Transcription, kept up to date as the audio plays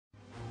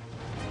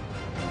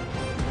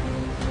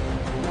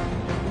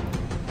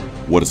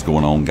What is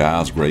going on,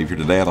 guys? Grave here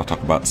today. I'll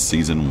talk about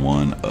Season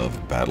 1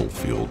 of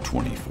Battlefield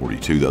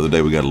 2042. The other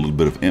day we got a little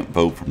bit of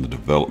info from the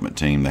development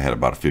team. They had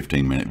about a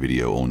 15-minute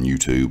video on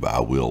YouTube.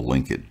 I will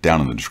link it down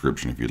in the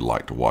description if you'd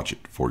like to watch it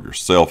for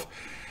yourself.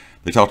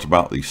 They talked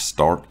about the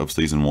start of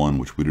Season 1,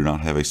 which we do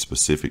not have a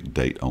specific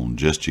date on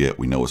just yet.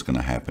 We know it's going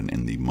to happen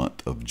in the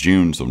month of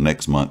June, so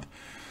next month.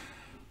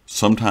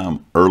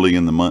 Sometime early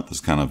in the month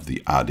is kind of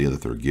the idea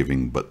that they're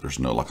giving, but there's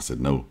no, like I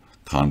said, no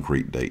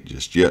concrete date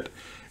just yet.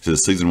 It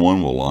says Season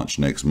 1 will launch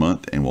next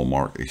month and will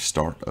mark a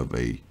start of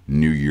a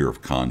new year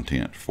of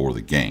content for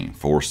the game.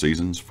 4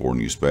 seasons, 4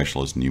 new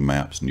specialists, new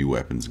maps, new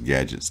weapons,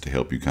 gadgets to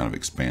help you kind of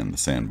expand the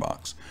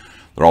sandbox.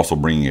 They're also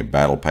bringing a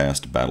battle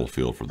pass to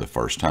Battlefield for the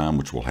first time,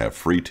 which will have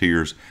free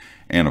tiers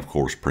and, of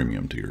course,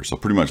 premium tiers. So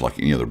pretty much like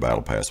any other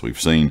battle pass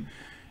we've seen.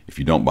 If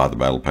you don't buy the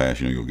battle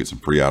pass, you'll get some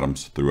free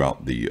items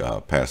throughout the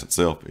pass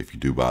itself. If you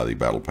do buy the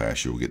battle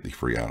pass, you'll get the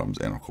free items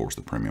and, of course,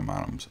 the premium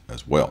items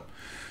as well.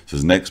 It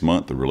says next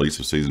month, the release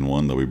of Season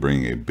 1, they'll be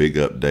bringing a big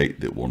update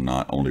that will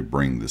not only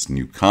bring this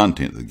new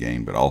content to the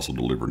game, but also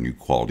deliver new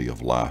quality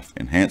of life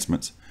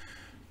enhancements,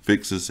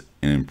 fixes,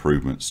 and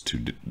improvements to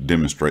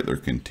demonstrate their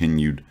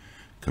continued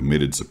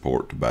committed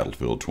support to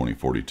Battlefield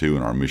 2042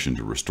 and our mission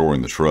to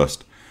restoring the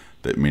trust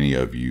that many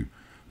of you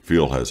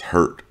feel has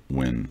hurt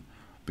when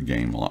the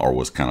game, or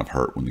was kind of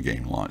hurt when the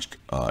game launched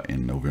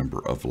in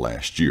November of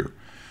last year.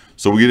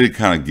 So we did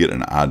kind of get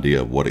an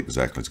idea of what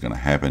exactly is going to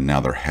happen.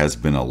 Now there has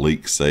been a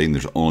leak saying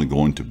there's only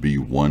going to be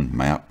one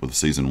map with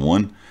Season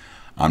 1.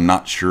 I'm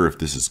not sure if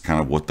this is kind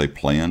of what they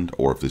planned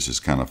or if this is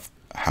kind of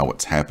how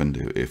it's happened,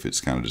 if it's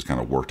kind of just kind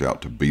of worked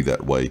out to be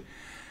that way.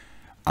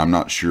 I'm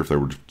not sure if they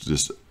were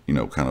just,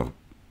 kind of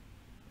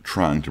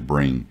trying to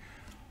bring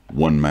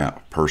one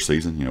map per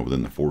season,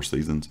 within the 4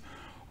 seasons.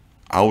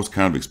 I was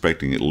kind of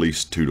expecting at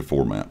least 2 to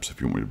 4 maps,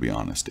 if you want me to be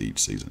honest, each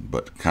season.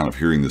 But kind of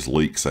hearing this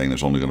leak saying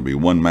there's only going to be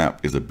one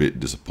map is a bit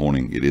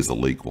disappointing. It is a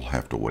leak. We'll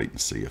have to wait and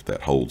see if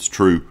that holds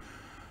true.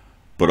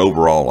 But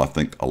overall, I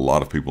think a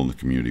lot of people in the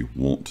community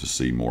want to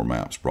see more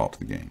maps brought to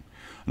the game.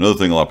 Another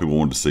thing a lot of people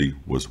wanted to see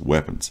was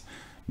weapons.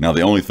 Now,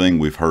 the only thing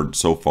we've heard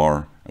so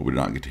far, and we did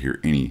not get to hear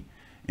any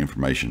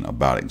information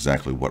about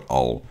exactly what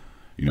all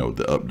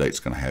the update's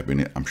going to have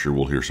in it. I'm sure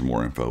we'll hear some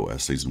more info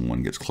as Season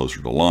 1 gets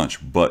closer to launch,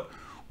 but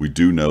we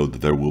do know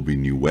that there will be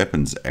new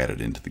weapons added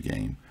into the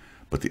game.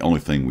 But the only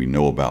thing we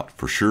know about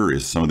for sure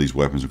is some of these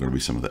weapons are going to be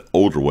some of the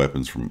older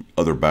weapons from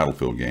other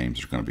Battlefield games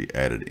that are going to be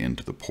added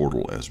into the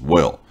portal as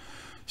well.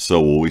 So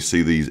will we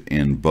see these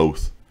in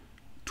both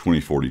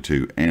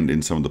 2042 and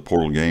in some of the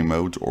portal game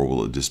modes, or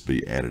will it just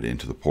be added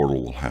into the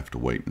portal? We'll have to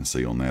wait and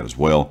see on that as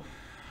well.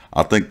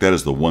 I think that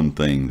is the one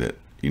thing that,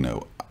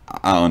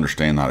 I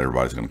understand not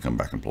everybody's going to come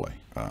back and play.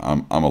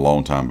 I'm a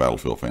long-time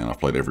Battlefield fan. I've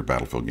played every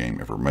Battlefield game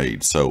ever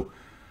made. So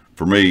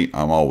for me,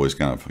 I'm always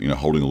kind of,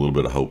 holding a little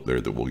bit of hope there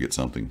that we'll get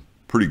something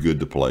pretty good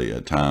to play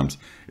at times.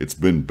 It's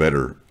been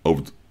better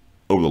over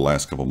the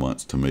last couple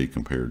months to me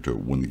compared to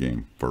when the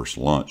game first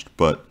launched.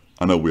 But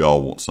I know we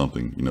all want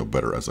something,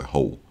 better as a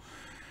whole.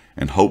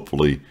 And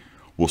hopefully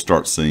we'll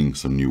start seeing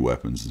some new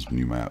weapons and some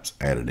new maps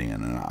added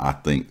in. And I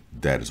think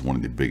that is one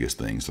of the biggest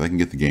things. So they can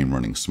get the game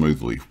running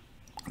smoothly.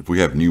 If we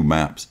have new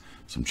maps,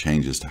 some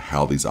changes to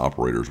how these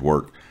operators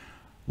work,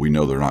 we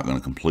know they're not going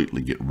to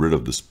completely get rid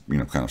of this,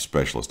 kind of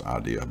specialist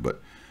idea.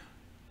 But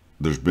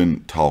there's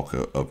been talk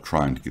of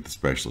trying to get the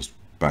specialist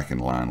back in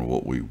line with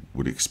what we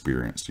would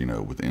experience,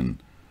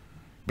 within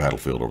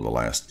Battlefield over the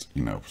last,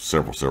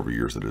 several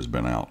years that it has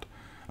been out.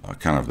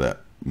 Kind of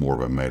that more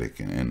of a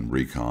medic and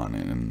recon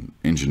and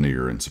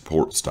engineer and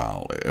support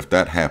style. If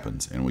that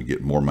happens and we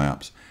get more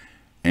maps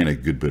and a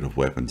good bit of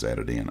weapons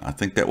added in, I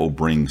think that will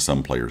bring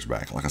some players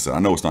back. Like I said, I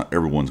know it's not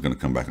everyone's going to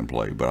come back and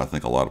play, but I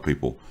think a lot of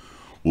people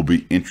will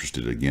be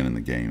interested again in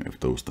the game if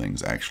those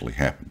things actually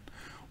happen.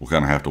 We'll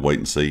kind of have to wait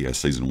and see as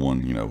Season 1,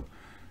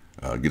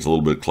 gets a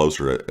little bit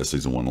closer as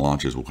Season 1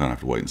 launches. We'll kind of have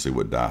to wait and see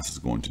what DICE is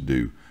going to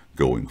do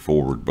going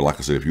forward. But like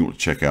I said, if you want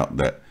to check out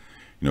that,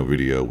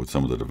 video with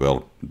some of the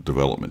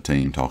development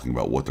team talking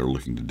about what they're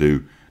looking to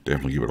do,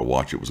 definitely give it a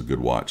watch. It was a good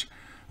watch.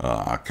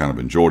 I kind of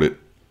enjoyed it.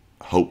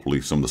 Hopefully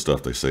some of the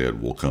stuff they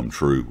said will come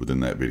true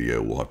within that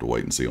video. We'll have to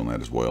wait and see on that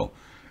as well.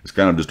 It's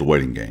kind of just a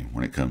waiting game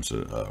when it comes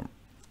to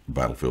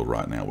Battlefield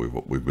right now.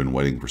 We've been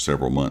waiting for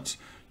several months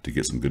to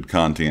get some good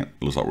content.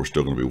 It looks like we're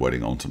still going to be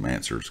waiting on some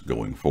answers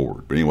going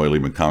forward. But anyway,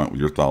 leave me a comment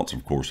with your thoughts.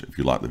 Of course, if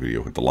you like the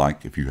video, hit the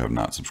like. If you have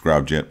not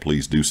subscribed yet,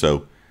 please do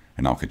so.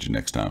 And I'll catch you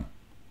next time.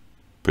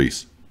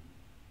 Peace.